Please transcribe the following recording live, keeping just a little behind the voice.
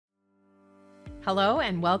Hello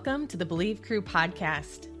and welcome to the Believe Crew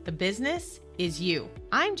podcast. The business is you.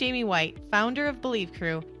 I'm Jamie White, founder of Believe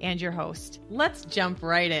Crew and your host. Let's jump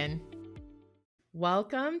right in.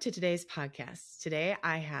 Welcome to today's podcast. Today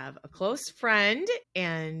I have a close friend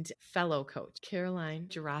and fellow coach, Caroline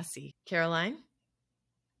Geraci. Caroline,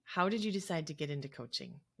 how did you decide to get into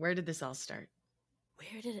coaching? Where did this all start?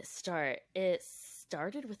 Where did it start? It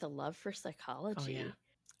started with a love for psychology. Oh, yeah.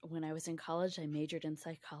 When I was in college, I majored in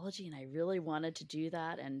psychology and I really wanted to do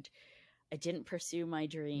that. And I didn't pursue my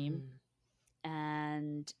dream.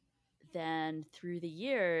 And then through the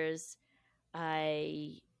years,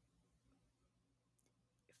 I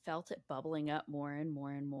felt it bubbling up more and more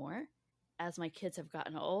and more. As my kids have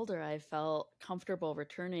gotten older, I felt comfortable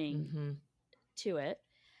returning to it.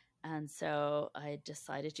 And so I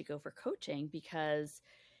decided to go for coaching because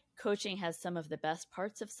coaching has some of the best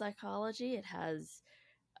parts of psychology. It has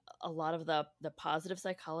a lot of the positive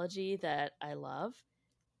psychology that I love.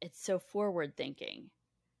 It's so forward thinking.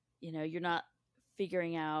 You know, you're not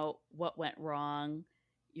figuring out what went wrong.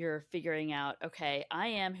 You're figuring out, okay, I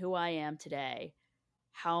am who I am today.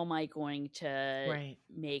 How am I going to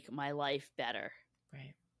make my life better?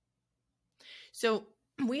 Right. So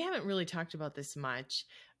we haven't really talked about this much,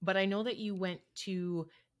 but I know that you went to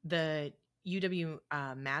the UW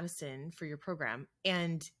Madison for your program,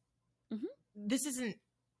 and this isn't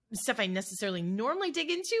stuff I necessarily normally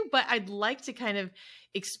dig into, but I'd like to kind of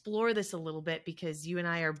explore this a little bit because you and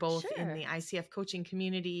I are both in the ICF coaching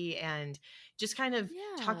community, and just kind of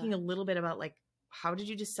talking a little bit about, like, how did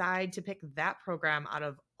you decide to pick that program out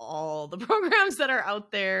of all the programs that are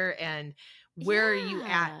out there, and where are you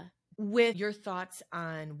at with your thoughts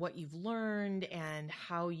on what you've learned and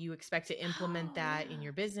how you expect to implement that in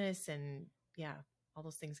your business, and all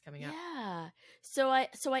those things coming up. Yeah. So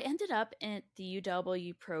I ended up at the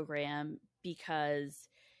UW program because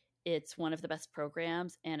it's one of the best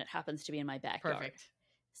programs and it happens to be in my backyard. Perfect.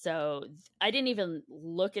 So I didn't even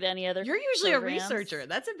look at any other You're usually programs. a researcher.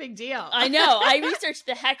 That's a big deal. I know. I research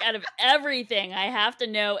the heck out of everything. I have to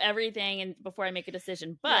know everything and before I make a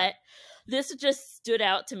decision. But this just stood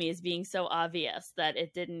out to me as being so obvious that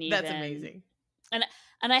it didn't even. That's amazing.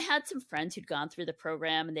 And I had some friends who'd gone through the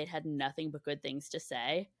program and they'd had nothing but good things to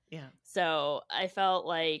say. Yeah. So I felt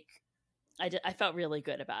like I felt really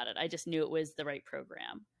good about it. I just knew it was the right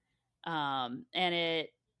program. And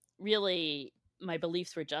it really, my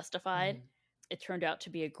beliefs were justified. It turned out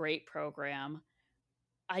to be a great program.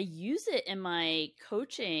 I use it in my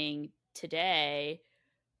coaching today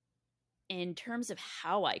in terms of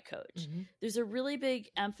how I coach. There's a really big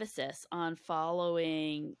emphasis on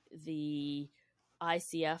following the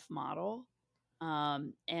ICF model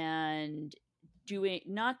and doing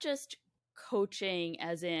not just coaching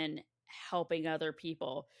as in helping other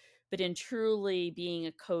people, but in truly being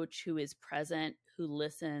a coach who is present, who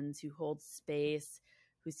listens, who holds space,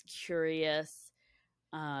 who's curious.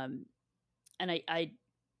 And I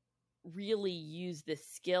really use the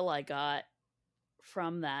skill I got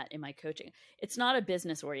from that in my coaching. It's not a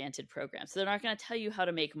business-oriented program, so they're not going to tell you how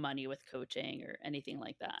to make money with coaching or anything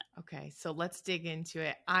like that. Okay, so let's dig into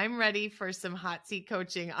it. I'm ready for some hot seat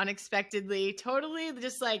coaching unexpectedly, totally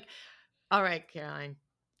just like, all right, Caroline,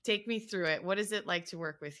 take me through it. What is it like to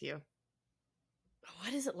work with you?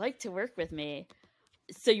 What is it like to work with me?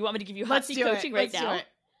 So you want me to give you hot seat coaching right now?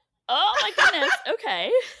 Oh my goodness.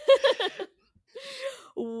 Okay.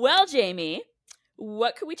 Well, Jamie,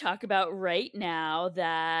 what could we talk about right now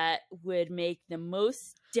that would make the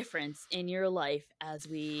most difference in your life as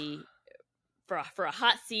for a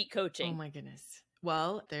hot seat coaching? Oh my goodness.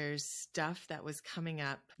 Well, there's stuff that was coming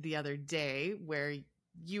up the other day where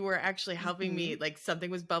you were actually helping me, like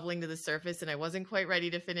something was bubbling to the surface and I wasn't quite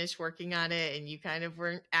ready to finish working on it. And you kind of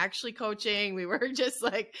weren't actually coaching. We were just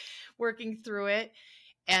like working through it.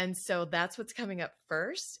 And so that's what's coming up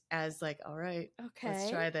first as like, all right,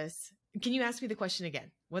 let's try this. Can you ask me the question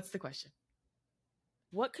again? What's the question?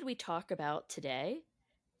 What could we talk about today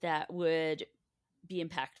that would be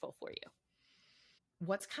impactful for you?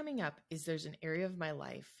 What's coming up is there's an area of my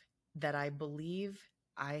life that I believe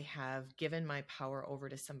I have given my power over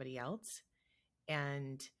to somebody else,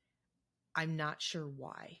 and I'm not sure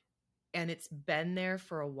why. And it's been there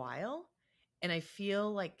for a while, and I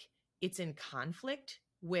feel like it's in conflict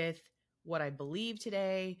with what I believe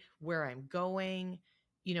today, where I'm going.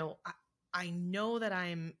 You know, I know that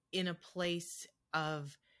I'm in a place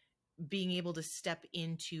of being able to step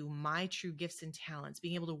into my true gifts and talents,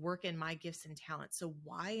 being able to work in my gifts and talents. So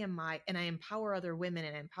why am I, and I empower other women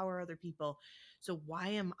and I empower other people. So why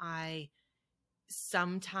am I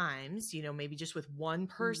sometimes, you know, maybe just with one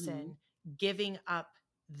person giving up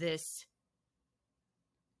this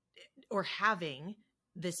or having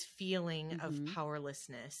this feeling of Mm-hmm.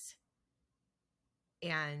 powerlessness.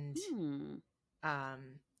 And Hmm.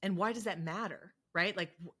 and why does that matter, right?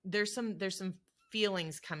 Like there's some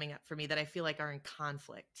feelings coming up for me that I feel like are in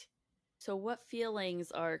conflict. So, what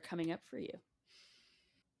feelings are coming up for you?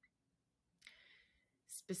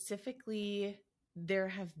 Specifically, there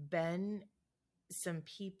have been some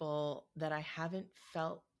people that I haven't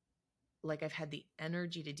felt like I've had the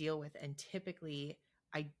energy to deal with. And typically,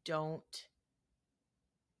 I don't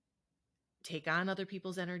take on other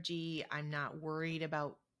people's energy. I'm not worried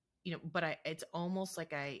about, but it's almost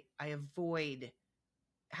like I avoid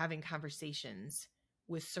having conversations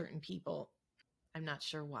with certain people. I'm not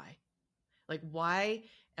sure why. Like, why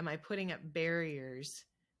am I putting up barriers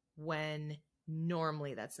when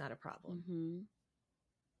normally that's not a problem? Mm-hmm.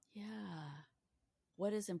 Yeah.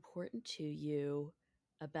 What is important to you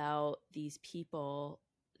about these people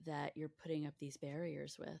that you're putting up these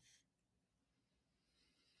barriers with?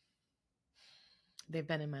 They've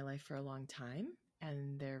been in my life for a long time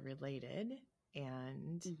and they're related,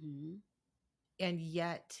 and Mm-hmm. and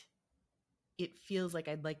yet it feels like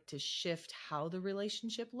I'd like to shift how the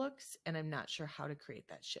relationship looks, and I'm not sure how to create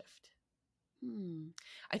that shift. Hmm.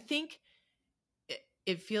 I think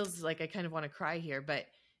it feels like I kind of want to cry here, but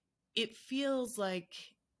it feels like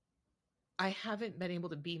I haven't been able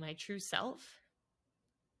to be my true self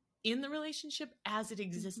in the relationship as it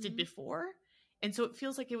existed Mm-hmm. before. And so it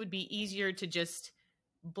feels like it would be easier to just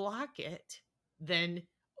block it than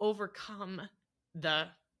overcome the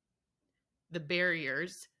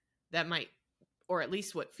barriers that might, or at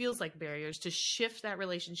least what feels like barriers, to shift that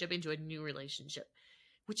relationship into a new relationship.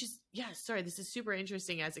 Which is, yeah, sorry, this is super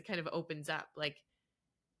interesting as it kind of opens up. Like,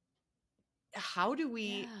 how do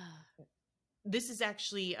we, Yeah. this is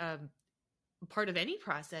actually part of any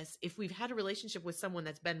process. If we've had a relationship with someone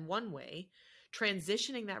that's been one way,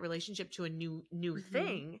 transitioning that relationship to a new Mm-hmm.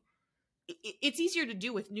 thing, it's easier to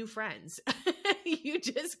do with new friends. You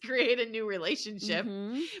just create a new relationship.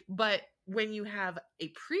 Mm-hmm. But when you have a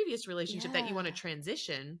previous relationship that you want to Yeah.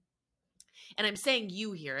 transition, and I'm saying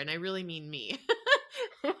you here, and I really mean me.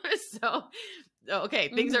 So, okay,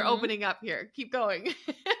 things are Mm-hmm. opening up here. Keep going.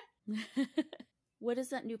 What does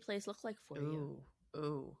that new place look like for you? Ooh,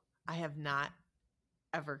 ooh. I have not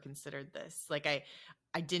ever considered this. Like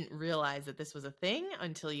I didn't realize that this was a thing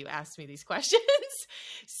until you asked me these questions.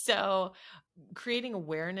 So, creating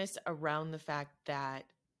awareness around the fact that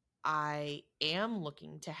I am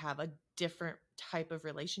looking to have a different type of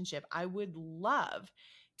relationship. I would love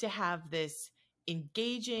to have this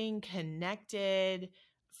engaging, connected,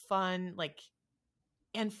 fun, like,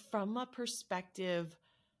 and from a perspective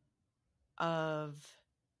of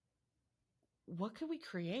what could we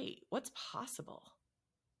create? What's possible?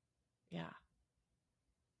 Yeah,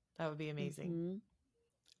 that would be amazing. Mm-hmm.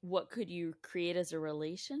 What could you create as a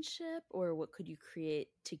relationship, or what could you create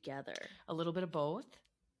together? A little bit of both.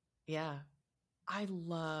 Yeah. I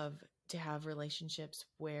love to have relationships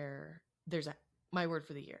where there's my word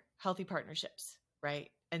for the year, healthy partnerships, right?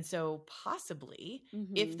 And so possibly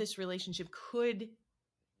if Mm-hmm. this relationship could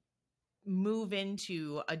move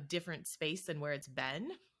into a different space than where it's been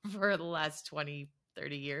for the last 20,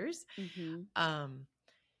 30 years, Mm-hmm. um,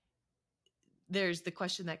 there's the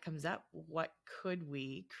question that comes up, what could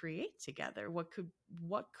we create together? What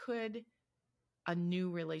could a new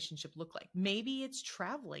relationship look like? Maybe it's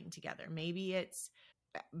traveling together. Maybe it's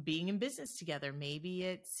being in business together. Maybe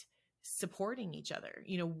it's supporting each other.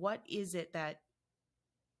 What is it that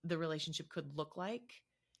the relationship could look like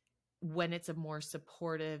when it's a more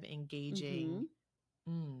supportive, Mm-hmm. engaging?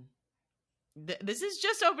 Mm, this is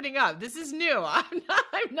just opening up. This is new. I'm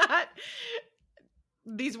not,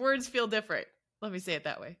 these words feel different. Let me say it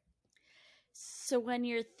that way. So when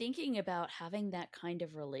you're thinking about having that kind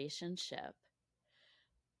of relationship,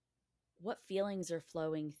 what feelings are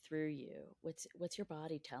flowing through you? What's your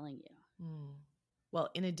body telling you? Mm. Well,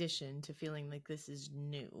 in addition to feeling like this is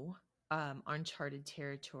new, uncharted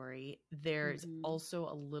territory, there's Mm-hmm. also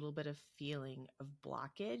a little bit of feeling of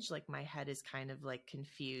blockage. Like my head is kind of like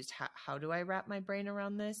confused. How do I wrap my brain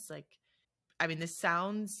around this? Like, I mean, this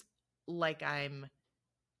sounds like I'm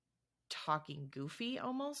talking goofy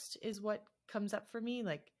almost, is what comes up for me.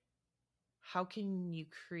 Like, how can you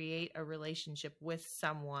create a relationship with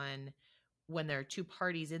someone when there are two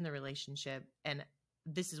parties in the relationship, and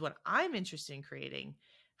this is what I'm interested in creating?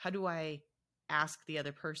 How do I ask the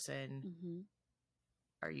other person, Mm-hmm.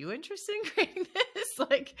 are you interested in creating this?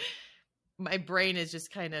 Like, my brain is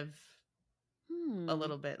just kind of a Hmm.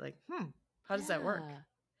 little bit like, how does that work? Yeah.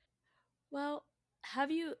 Well,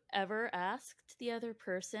 have you ever asked the other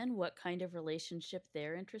person what kind of relationship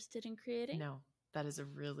they're interested in creating? No. That is a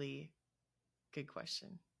really good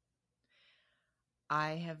question.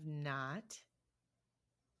 I have not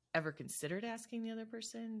ever considered asking the other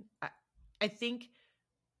person. I think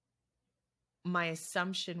my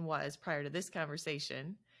assumption was prior to this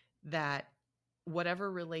conversation that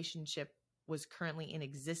whatever relationship was currently in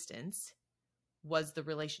existence was the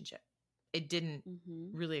relationship. It didn't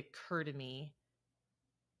really occur to me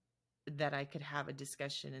that I could have a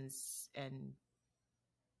discussion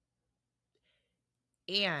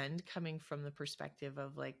and coming from the perspective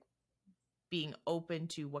of like being open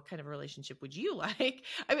to what kind of relationship would you like?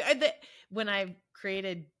 I mean, when I've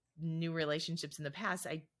created new relationships in the past,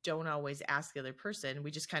 I don't always ask the other person.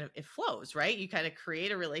 We just kind of, it flows, right? You kind of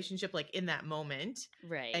create a relationship like in that moment,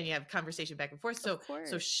 right? And you have conversation back and forth. So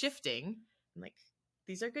shifting, I'm like,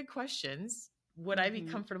 these are good questions. Would I be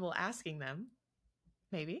comfortable asking them?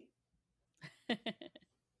 Maybe.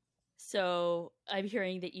 So I'm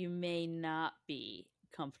hearing that you may not be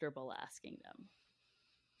comfortable asking them.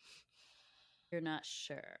 You're not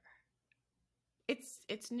sure.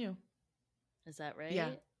 It's new. Is that right? Yeah.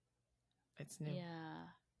 It's new. Yeah.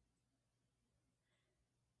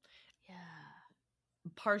 Yeah.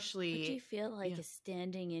 Partially. What do you feel like is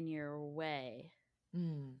standing in your way?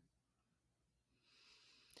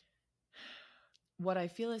 What I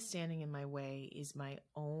feel is standing in my way is my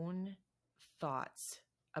own thoughts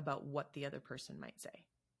about what the other person might say.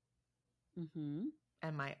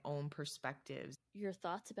 And my own perspectives. Your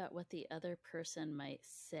thoughts about what the other person might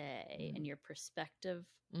say and your perspective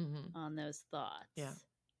on those thoughts. Yeah.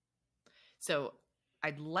 So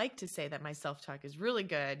I'd like to say that my self-talk is really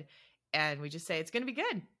good and we just say it's going to be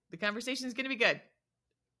good. The conversation is going to be good.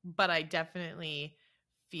 But I definitely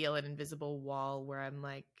feel an invisible wall where I'm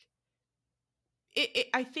like,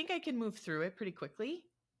 I think I can move through it pretty quickly.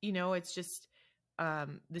 It's just,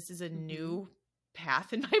 this is a new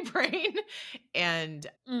path in my brain and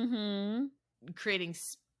creating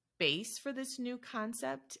space for this new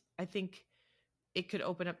concept. I think it could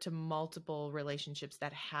open up to multiple relationships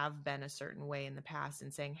that have been a certain way in the past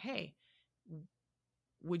and saying, hey,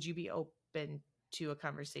 would you be open to a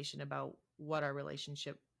conversation about what our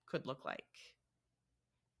relationship could look like?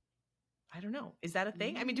 I don't know. Is that a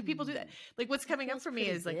thing? I mean, do people do that? Like what's coming up for me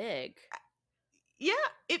is like, big. Yeah,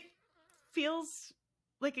 it feels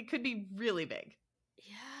like it could be really big.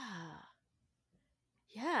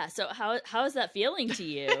 Yeah. So how is that feeling to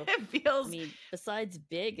you? It feels, I mean, besides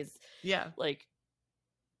big is like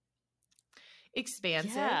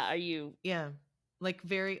expansive. Yeah. Are you? Yeah. Like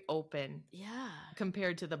very open. Yeah.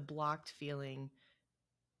 Compared to the blocked feeling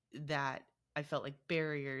that I felt like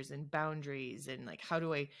barriers and boundaries and like, how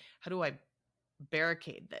do I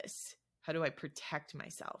barricade this? How do I protect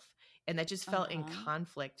myself? And that just felt in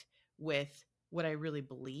conflict with what I really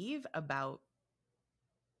believe about,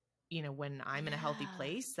 when I'm in a healthy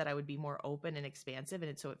place, that I would be more open and expansive.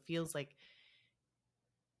 And so it feels like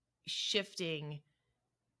shifting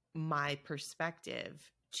my perspective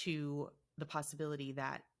to the possibility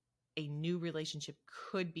that a new relationship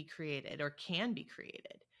could be created or can be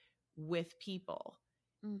created with people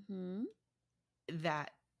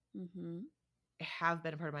that have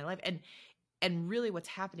been a part of my life. And really what's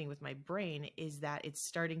happening with my brain is that it's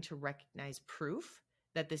starting to recognize proof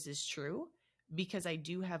that this is true, because I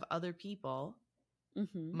do have other people,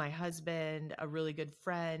 my husband, a really good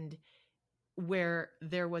friend, where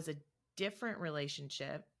there was a different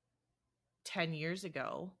relationship 10 years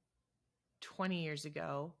ago, 20 years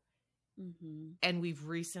ago, and we've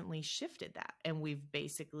recently shifted that. And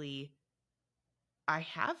I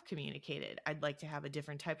have communicated, I'd like to have a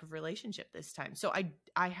different type of relationship this time. So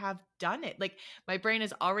I have done it. Like my brain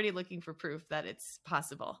is already looking for proof that it's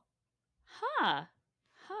possible.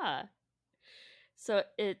 So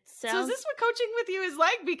it sounds. So is this what coaching with you is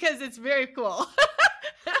like? Because it's very cool.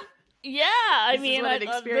 Yeah, I mean, what an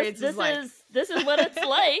experience is like. This is what it's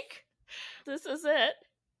like. This is it.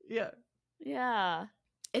 Yeah. Yeah.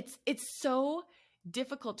 It's so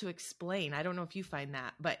difficult to explain. I don't know if you find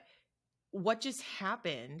that, but what just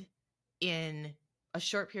happened in a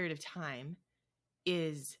short period of time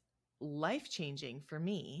is life-changing for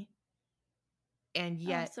me. And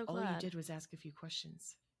yet all you did was ask a few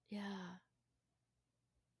questions. Yeah.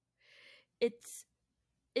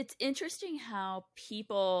 It's interesting how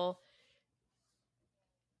people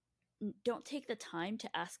don't take the time to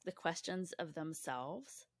ask the questions of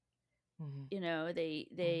themselves.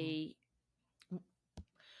 They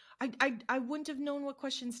I wouldn't have known what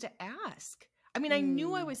questions to ask. I mean, I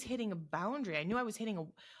knew I was hitting a boundary. I knew I was hitting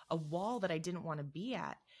a wall that I didn't want to be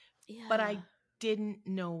at, but I didn't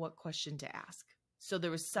know what question to ask. So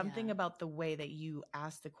there was something about the way that you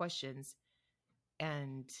asked the questions,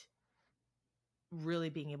 and really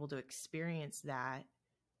being able to experience that.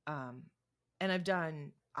 And I've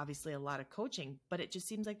done obviously a lot of coaching, but it just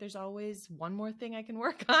seems like there's always one more thing I can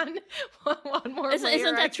work on. One more layer.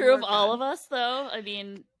 Isn't that true of all of us though? I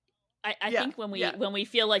mean, I think when we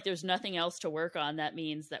feel like there's nothing else to work on, that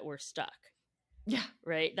means that we're stuck. Yeah.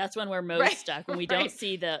 Right? That's when we're most stuck, when we don't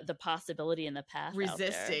see the possibility in the path.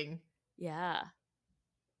 Resisting. Yeah.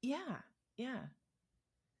 Yeah. Yeah.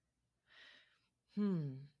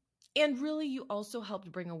 And really, you also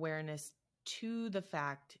helped bring awareness to the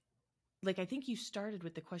fact, like, I think you started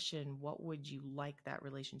with the question, what would you like that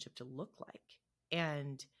relationship to look like?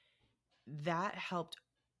 And that helped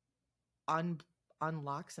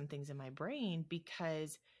unlock some things in my brain,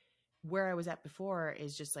 because where I was at before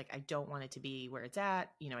is just like, I don't want it to be where it's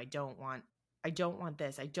at. You know, I don't want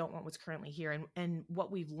this. I don't want what's currently here. And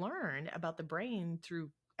what we've learned about the brain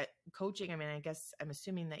through coaching, I mean, I guess I'm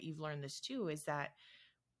assuming that you've learned this too, is that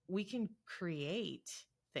we can create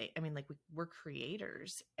things. I mean, like, we're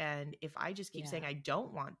creators. And if I just keep saying, I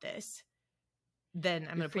don't want this, then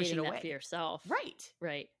I'm going to push it away. That for yourself.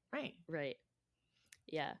 Right.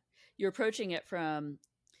 Yeah. You're approaching it from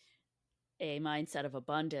a mindset of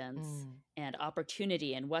abundance and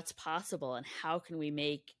opportunity and what's possible and how can we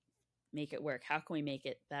make it work? How can we make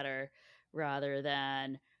it better, rather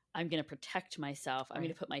than I'm going to protect myself. I'm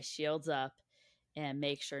going to put my shields up and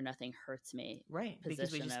make sure nothing hurts me. Right.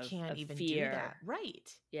 Because we just can't even fear. do that. Right.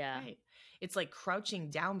 Yeah. Right. It's like crouching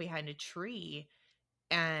down behind a tree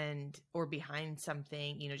or behind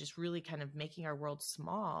something, you know, just really kind of making our world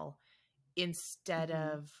small instead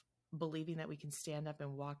of believing that we can stand up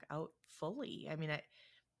and walk out fully. I mean,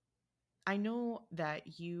 I know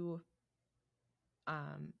that you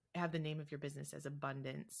have the name of your business as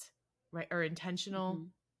Abundance, right? Or intentional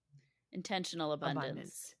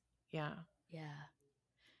abundance. Yeah. Yeah.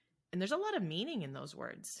 And there's a lot of meaning in those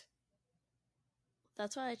words.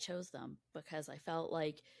 That's why I chose them, because I felt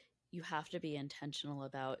like you have to be intentional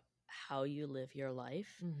about how you live your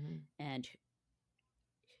life and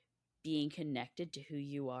being connected to who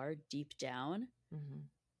you are deep down,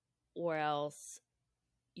 or else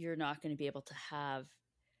you're not going to be able to have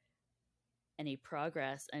any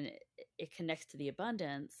progress. And it connects to the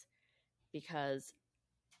abundance, because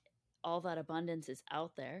all that abundance is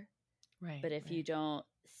out there. Right. But if you don't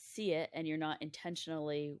see it and you're not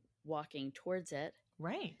intentionally walking towards it,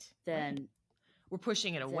 then we're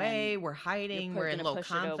pushing it away. We're hiding. We're in low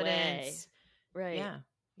confidence. Right. Yeah.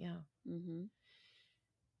 Yeah.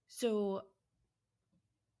 So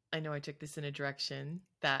I know I took this in a direction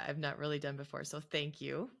that I've not really done before. So thank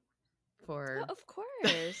you for. Oh, of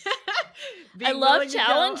course. I love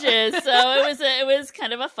challenges. So it was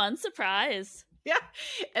kind of a fun surprise. Yeah.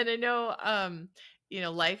 And I know, you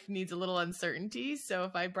know, life needs a little uncertainty. So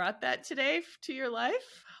if I brought that today to your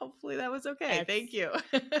life, hopefully that was okay. Thank you.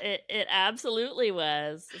 It absolutely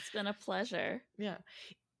was. It's been a pleasure. Yeah.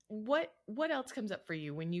 What else comes up for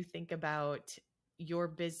you when you think about your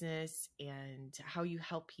business and how you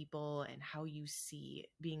help people and how you see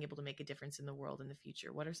being able to make a difference in the world in the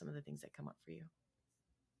future? What are some of the things that come up for you?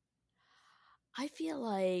 I feel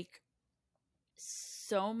like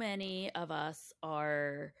so many of us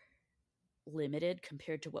are limited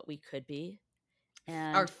compared to what we could be.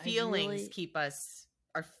 And our feelings keep us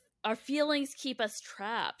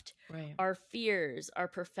trapped. Right. Our fears, our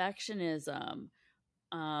perfectionism,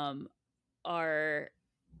 are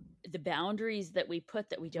the boundaries that we put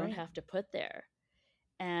that we don't have to put there.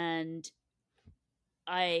 And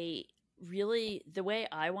the way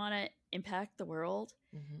I want to impact the world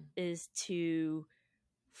is to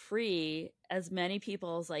free as many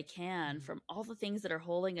people as I can from all the things that are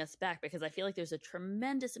holding us back, because I feel like there's a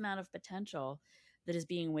tremendous amount of potential that is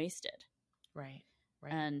being wasted. Right.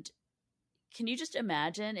 And can you just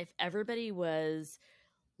imagine if everybody was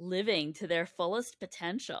living to their fullest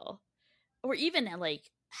potential, or even like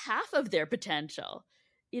half of their potential,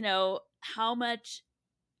 you know, how much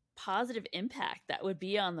positive impact that would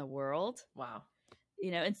be on the world? Wow.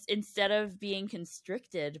 You know, instead of being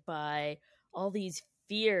constricted by all these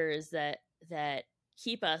fears that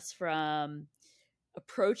keep us from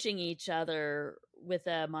approaching each other with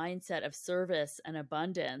a mindset of service and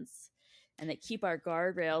abundance, and that keep our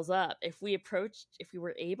guardrails up. If we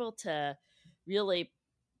were able to really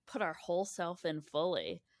put our whole self in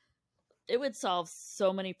fully, it would solve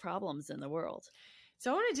so many problems in the world. So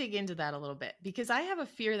I want to dig into that a little bit, because I have a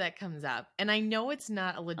fear that comes up, and I know it's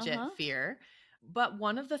not a legit fear, but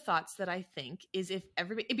one of the thoughts that I think is, if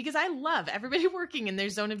everybody, because I love everybody working in their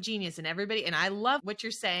zone of genius and I love what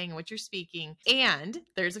you're saying and what you're speaking. And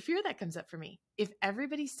there's a fear that comes up for me. If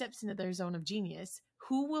everybody steps into their zone of genius,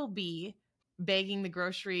 who will be bagging the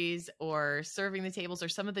groceries or serving the tables or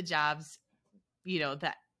some of the jobs,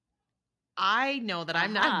 that I know that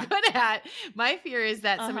I'm not good at. My fear is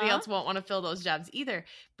that somebody else won't want to fill those jobs either.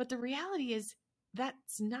 But the reality is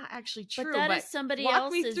that's not actually true. But that is somebody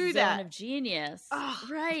else's zone of genius. Oh,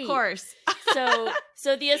 right. Of course.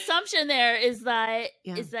 So the assumption there is that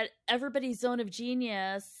everybody's zone of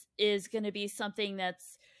genius is going to be something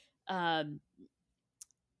that's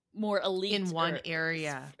more elite in one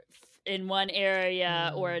area.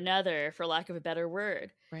 Or another, for lack of a better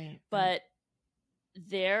word. Right. But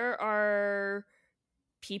there are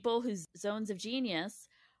people whose zones of genius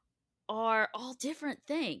are all different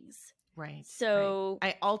things. Right. So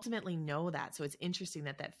I ultimately know that. So it's interesting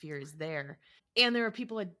that fear is there. And there are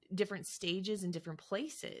people at different stages and different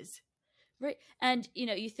places. Right. And,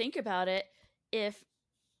 you think about it, if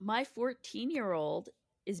my 14-year-old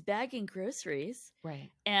is bagging groceries,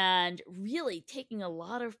 right, and really taking a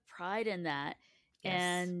lot of pride in that,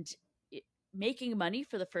 and making money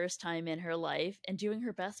for the first time in her life and doing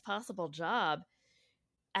her best possible job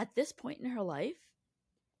at this point in her life,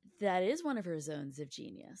 that is one of her zones of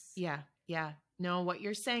genius. Yeah. No, what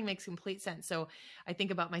you're saying makes complete sense. So I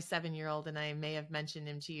think about my 7-year-old, and I may have mentioned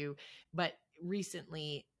him to you, but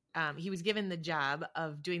recently he was given the job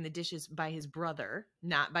of doing the dishes by his brother,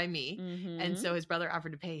 not by me. Mm-hmm. And so his brother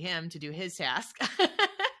offered to pay him to do his task,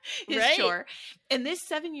 his chore. And this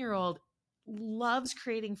 7-year-old loves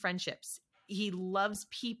creating friendships. He loves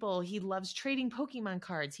people. He loves trading Pokemon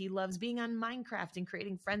cards. He loves being on Minecraft and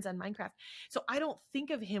creating friends on Minecraft. So I don't think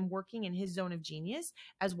of him working in his zone of genius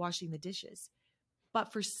as washing the dishes.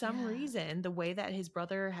 But for some reason, the way that his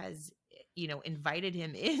brother has, invited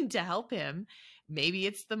him in to help him, maybe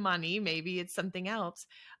it's the money, maybe it's something else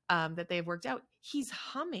that they've worked out. He's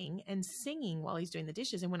humming and singing while he's doing the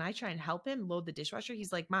dishes. And when I try and help him load the dishwasher,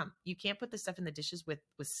 he's like, "Mom, you can't put the stuff in the dishes with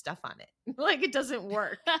stuff on it." Like, it doesn't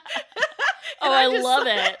work. Oh, I love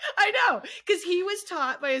it. I know. Because he was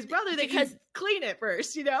taught by his brother that you clean it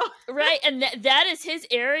first, Right. And that is his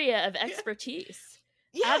area of expertise.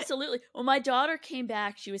 Yeah. Absolutely. Well, my daughter came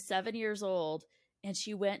back. She was 7 years old, and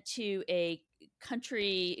she went to a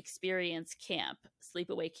country experience camp,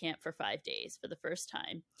 sleepaway camp, for 5 days for the first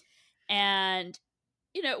time. And,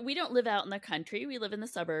 we don't live out in the country. We live in the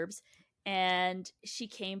suburbs. And she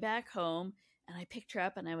came back home, and I picked her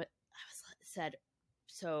up, and I said,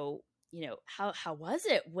 "So, how was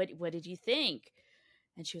it? What did you think?"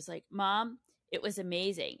 And she was like, "Mom, it was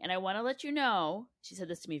amazing. And I want to let you know," she said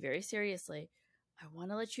this to me very seriously, "I want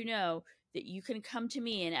to let you know that you can come to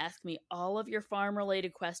me and ask me all of your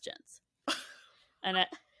farm-related questions." And I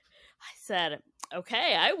said,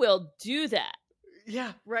 "Okay, I will do that."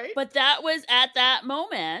 Yeah, right? But that was at that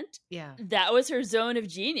moment. Yeah. That was her zone of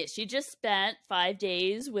genius. She just spent 5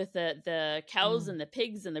 days with the cows and the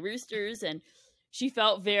pigs and the roosters, and she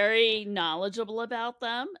felt very knowledgeable about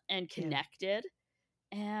them and connected.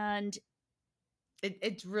 And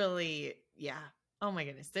it's really, oh my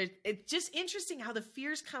goodness. It's just interesting how the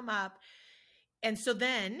fears come up. And so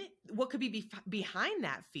then what could be behind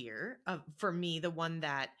that fear for me, the one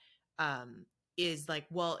that is like,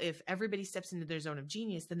 well, if everybody steps into their zone of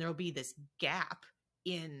genius, then there'll be this gap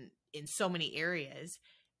in so many areas,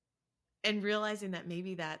 and realizing that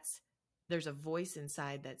maybe there's a voice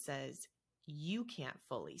inside that says you can't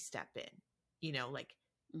fully step in,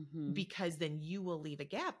 because then you will leave a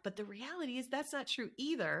gap. But the reality is that's not true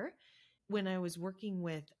either. When I was working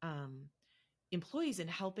with employees and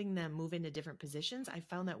helping them move into different positions, I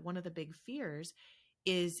found that one of the big fears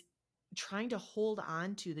is trying to hold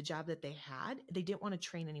on to the job that they had. They didn't want to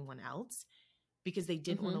train anyone else because they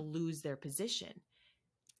didn't want to lose their position.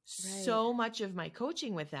 Right. So much of my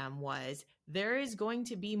coaching with them was, there is going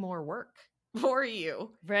to be more work for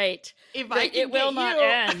you. Right. It will not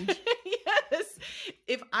end. Yes.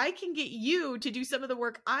 If I can get you to do some of the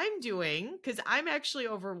work I'm doing, because I'm actually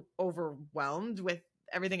overwhelmed with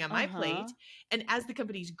everything on my plate. And as the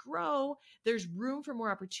companies grow, there's room for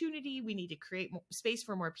more opportunity. We need to create more space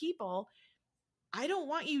for more people. I don't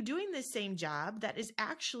want you doing this same job that is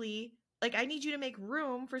actually, like, I need you to make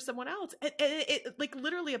room for someone else. And it like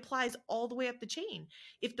literally applies all the way up the chain.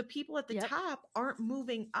 If the people at the top aren't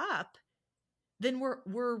moving up, then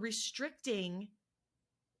we're restricting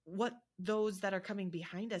what those that are coming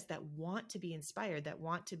behind us that want to be inspired, that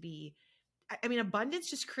want to be, I mean, abundance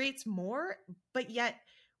just creates more, but yet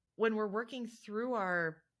when we're working through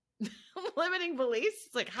our limiting beliefs,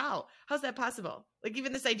 it's like, how's that possible? Like,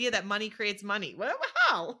 even this idea that money creates money. Well,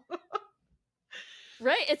 how?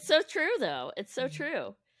 Right. It's so true, though. It's so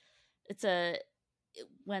true.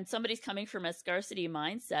 When somebody's coming from a scarcity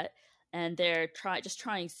mindset, and they're just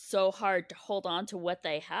trying so hard to hold on to what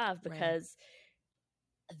they have because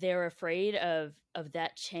they're afraid of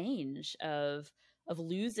that change, of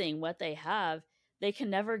losing what they have. They can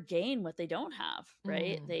never gain what they don't have,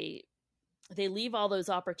 right? They leave all those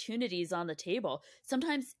opportunities on the table.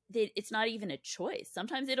 Sometimes it's not even a choice.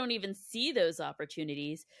 Sometimes they don't even see those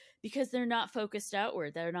opportunities because they're not focused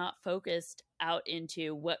outward. They're not focused out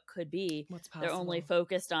into what could be. What's possible. They're only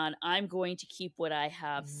focused on, I'm going to keep what I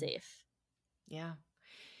have safe. Yeah.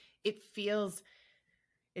 It feels,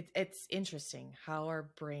 it's interesting how our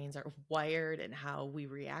brains are wired and how we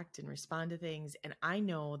react and respond to things. And I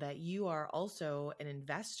know that you are also an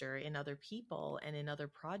investor in other people and in other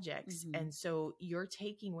projects. And so you're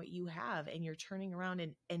taking what you have and you're turning around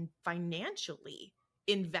and financially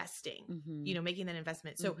investing, making that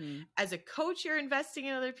investment. So as a coach, you're investing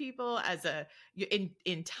in other people,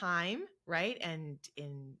 in time, right? And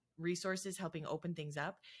in resources, helping open things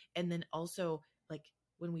up. And then also, like,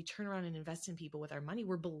 when we turn around and invest in people with our money,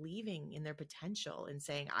 we're believing in their potential and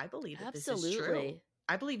saying, I believe that this is true.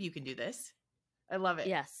 I believe you can do this. I love it.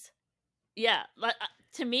 Yes. Yeah.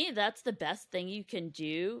 To me, that's the best thing you can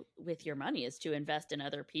do with your money, is to invest in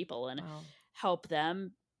other people and help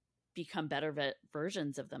them become better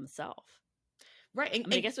versions of themselves. Right.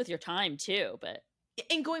 And I guess with your time too, but.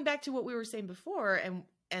 And going back to what we were saying before,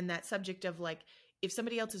 and that subject of, like, if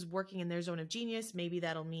somebody else is working in their zone of genius, maybe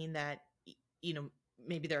that'll mean that,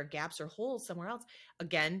 maybe there are gaps or holes somewhere else.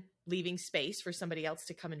 Again, leaving space for somebody else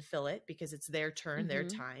to come and fill it because it's their turn, their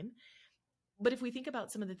time. But if we think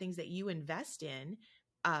about some of the things that you invest in,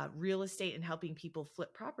 real estate and helping people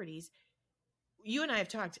flip properties, you and I have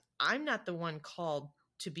talked, I'm not the one called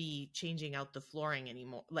to be changing out the flooring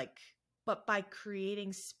anymore. But by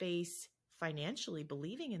creating space financially,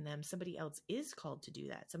 believing in them, somebody else is called to do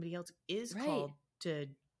that. Somebody else is called to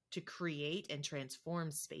create and transform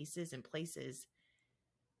spaces and places.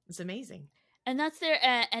 It's amazing. And that's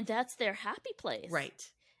their happy place.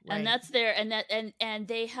 Right. And that's their, and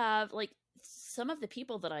they have, like, some of the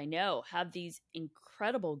people that I know have these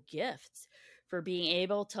incredible gifts for being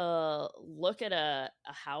able to look at a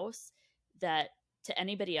house that to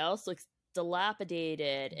anybody else looks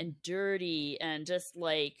dilapidated and dirty and just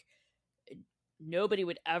like nobody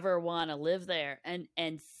would ever want to live there, and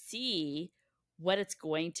see what it's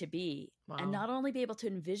going to be. Wow. And not only be able to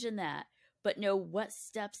envision that, but know what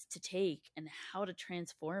steps to take and how to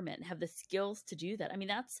transform it and have the skills to do that. I mean,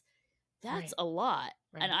 that's right. A lot.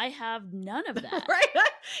 Right. And I have none of that. Right.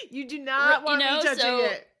 You do not want me touching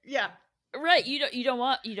it. Yeah. Right. You don't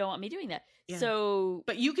want me doing that. Yeah. So,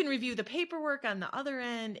 but you can review the paperwork on the other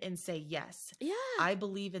end and say, yes, I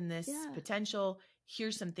believe in this potential.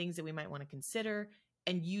 Here's some things that we might want to consider,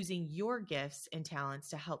 and using your gifts and talents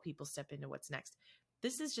to help people step into what's next.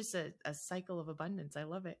 This is just a cycle of abundance. I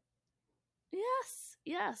love it. Yes.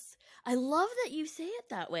 Yes. I love that you say it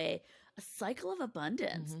that way. A cycle of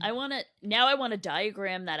abundance. I want to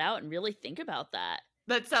diagram that out and really think about that.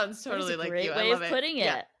 That sounds totally like you. I love way of putting it.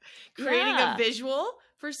 Yeah. Creating a visual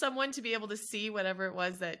for someone to be able to see whatever it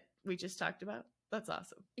was that we just talked about. That's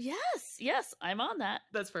awesome. Yes. Yes. I'm on that.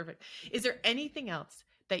 That's perfect. Is there anything else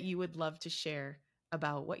that you would love to share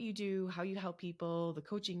about what you do, how you help people, the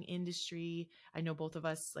coaching industry? I know both of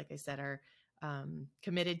us, like I said, are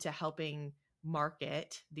committed to helping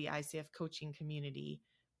market the ICF coaching community.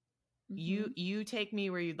 You take me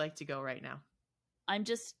where you'd like to go right now. I'm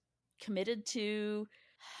just committed to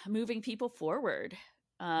moving people forward.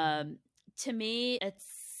 To me, it's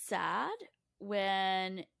sad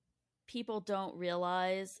when people don't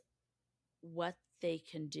realize what they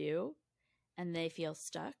can do and they feel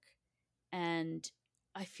stuck. And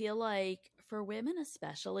I feel like for women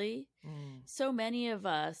especially, so many of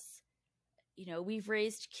us, we've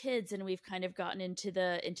raised kids and we've kind of gotten into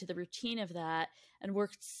the routine of that and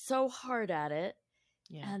worked so hard at it.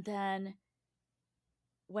 Yeah. And then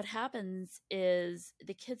what happens is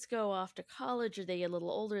the kids go off to college or they get a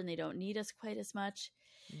little older and they don't need us quite as much.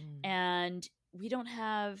 And we don't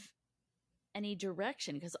have any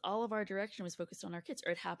direction because all of our direction was focused on our kids.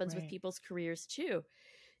 Or it happens with people's careers too.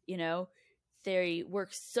 They work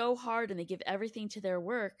so hard and they give everything to their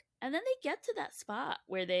work. And then they get to that spot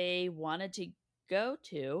where they wanted to go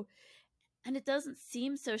to, and it doesn't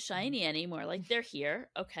seem so shiny anymore. Like, they're here,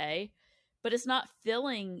 okay, but it's not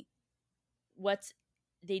filling what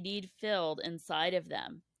they need filled inside of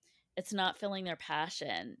them. It's not filling their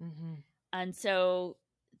passion. And so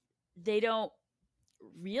they don't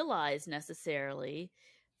realize necessarily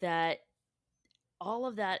that all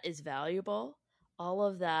of that is valuable. All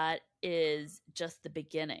of that is just the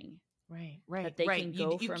beginning. Right. That they can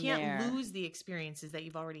go from there. You can't lose the experiences that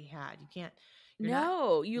you've already had. You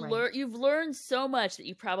No, right. you've learned so much that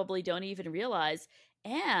you probably don't even realize,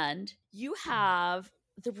 and you have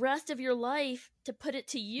the rest of your life to put it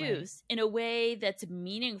to Right. use in a way that's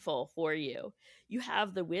meaningful for you. You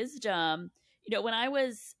have the wisdom. When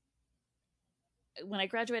I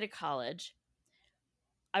graduated college,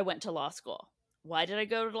 I went to law school. Why did I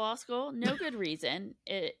go to law school? No good reason.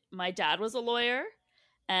 My dad was a lawyer,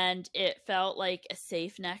 and it felt like a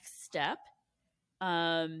safe next step.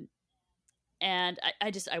 Um, and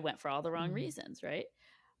I went for all the wrong reasons, right?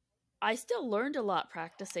 I still learned a lot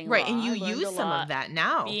practicing Right. law. And you I learned use a some of lot that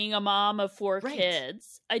now. being a mom of 4 Right.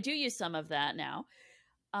 kids. I do use some of that now.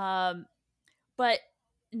 But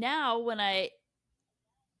now when I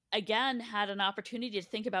again had an opportunity to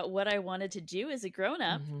think about what I wanted to do as a grown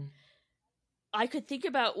up, I could think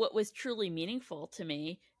about what was truly meaningful to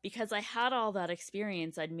me because I had all that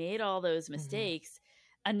experience. I'd made all those mistakes.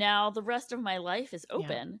 And now the rest of my life is Yeah.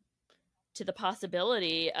 open to the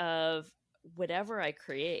possibility of whatever I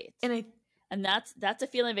create. And that's a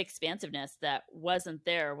feeling of expansiveness that wasn't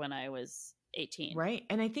there when I was 18. Right.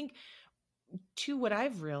 And I think too, what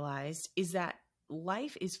I've realized is that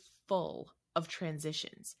life is full of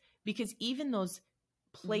transitions, because even those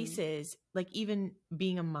places, like even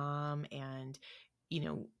being a mom and,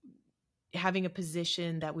 having a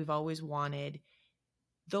position that we've always wanted,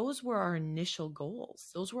 those were our initial goals.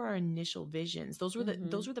 Those were our initial visions. Those were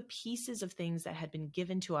the pieces of things that had been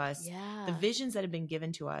given to us, the visions that had been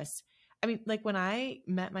given to us. I mean, like when I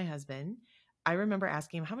met my husband, I remember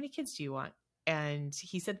asking him, how many kids do you want? And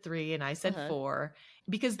he said 3 and I said 4,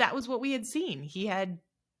 because that was what we had seen. He had,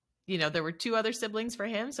 there were 2 other siblings for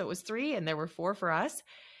him. So it was 3 and there were 4 for us.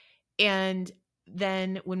 And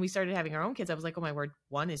then when we started having our own kids, I was like, oh my word,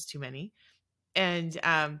 1 is too many. And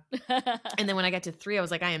then when I got to 3, I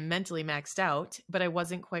was like, I am mentally maxed out, but I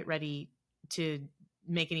wasn't quite ready to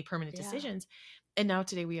make any permanent decisions. And now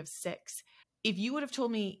today we have 6. If you would have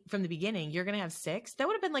told me from the beginning, you're going to have 6, that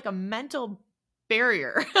would have been like a mental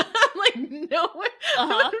barrier. Like, no,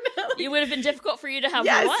 it would have been difficult for you to have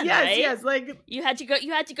 1, right? Yes, like you had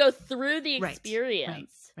to go through the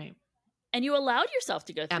experience, right. And you allowed yourself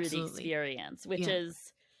to go through Absolutely. the experience, which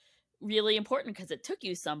is really important because it took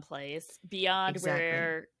you someplace beyond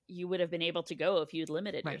where you would have been able to go if you'd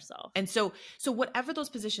limited yourself. And so whatever those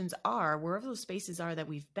positions are, wherever those spaces are that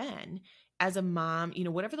we've been as a mom,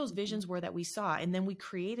 whatever those visions were that we saw, and then we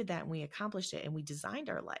created that and we accomplished it and we designed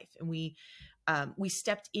our life and we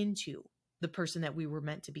stepped into the person that we were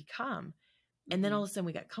meant to become. And then all of a sudden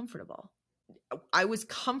we got comfortable. I was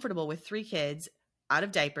comfortable with 3 kids out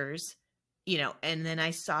of diapers, and then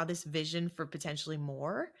I saw this vision for potentially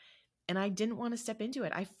more. And I didn't want to step into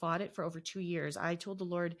it. I fought it for over 2 years. I told the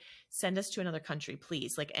Lord, send us to another country,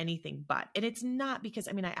 please, like anything but. And it's not because,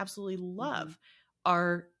 I absolutely love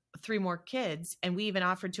our 3 more kids. And we even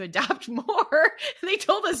offered to adopt more. They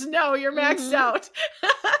told us, no, you're maxed out.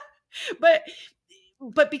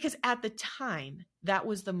 But because at the time, that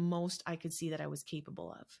was the most I could see that I was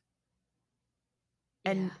capable of.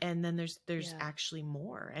 And then there's actually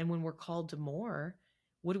more. And when we're called to more,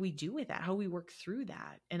 what do we do with that? How do we work through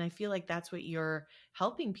that? And I feel like that's what you're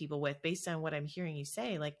helping people with based on what I'm hearing you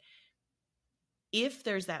say. Like, if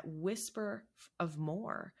there's that whisper of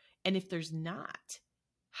more, and if there's not,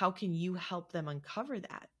 how can you help them uncover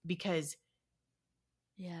that? Because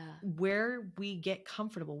where we get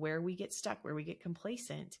comfortable, where we get stuck, where we get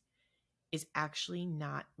complacent is actually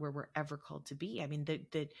not where we're ever called to be. I mean,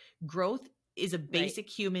 the growth is a basic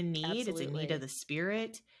human need. Absolutely. It's a need of the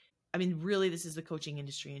spirit. I mean, really, this is the coaching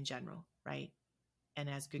industry in general, right? And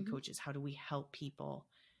as good coaches, how do we help people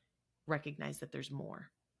recognize that there's more?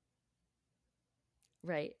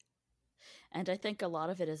 Right. And I think a lot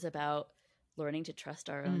of it is about learning to trust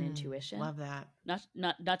our own intuition. Love that.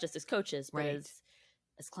 Not just as coaches, but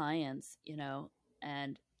as clients,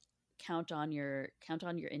 and count on your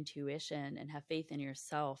intuition and have faith in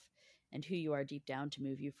yourself and who you are deep down to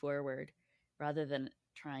move you forward, rather than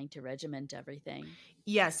trying to regiment everything.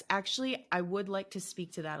 Yes, actually, I would like to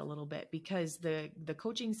speak to that a little bit, because the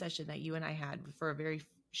coaching session that you and I had for a very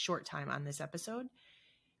short time on this episode,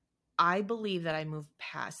 I believe that I moved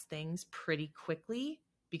past things pretty quickly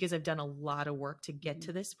because I've done a lot of work to get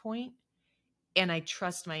to this point. And I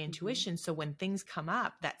trust my intuition. So when things come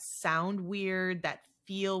up that sound weird, that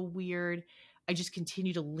feel weird, I just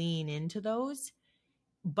continue to lean into those.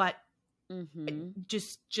 But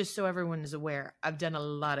just so everyone is aware, I've done a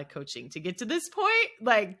lot of coaching to get to this point.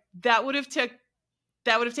 Like, that would have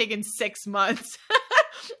taken 6 months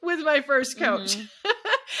with my first coach.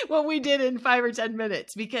 What we did in 5 or 10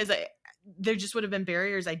 minutes, because there just would have been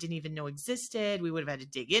barriers I didn't even know existed. We would have had to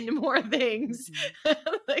dig into more things.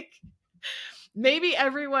 maybe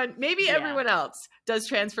everyone Yeah. else does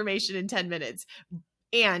transformation in 10 minutes.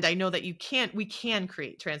 And I know that we can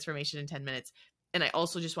create transformation in 10 minutes. And I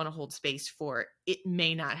also just want to hold space for it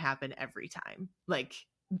may not happen every time. Like,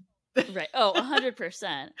 right. Oh,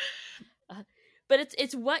 100%. But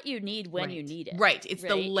it's what you need when right. you need it. Right. It's the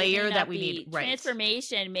Right. It may layer that not we need. be Right.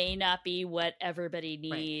 transformation may not be what everybody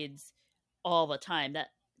Right. needs all the time. That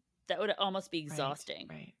would almost be exhausting.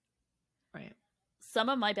 Right. Right. Some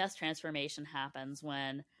of my best transformation happens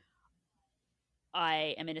when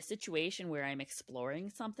I am in a situation where I'm exploring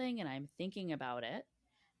something and I'm thinking about it,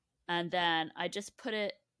 and then I just put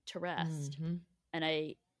it to rest Mm-hmm. and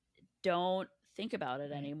I don't think about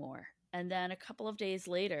it Right. anymore. And then a couple of days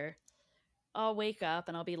later, I'll wake up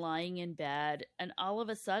and I'll be lying in bed, and all of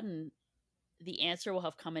a sudden, the answer will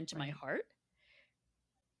have come into my Right. heart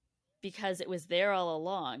because it was there all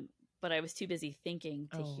along, but I was too busy thinking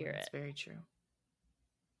to Oh, hear that's it. very true.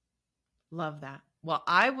 Love that. Well,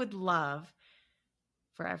 I would love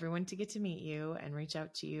for everyone to get to meet you and reach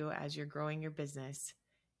out to you as you're growing your business.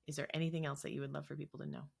 Is there anything else that you would love for people to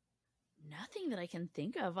know? Nothing that I can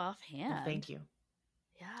think of offhand. Well, thank you.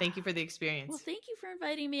 Yeah. Thank you for the experience. Well, thank you for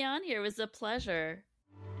inviting me on here. It was a pleasure.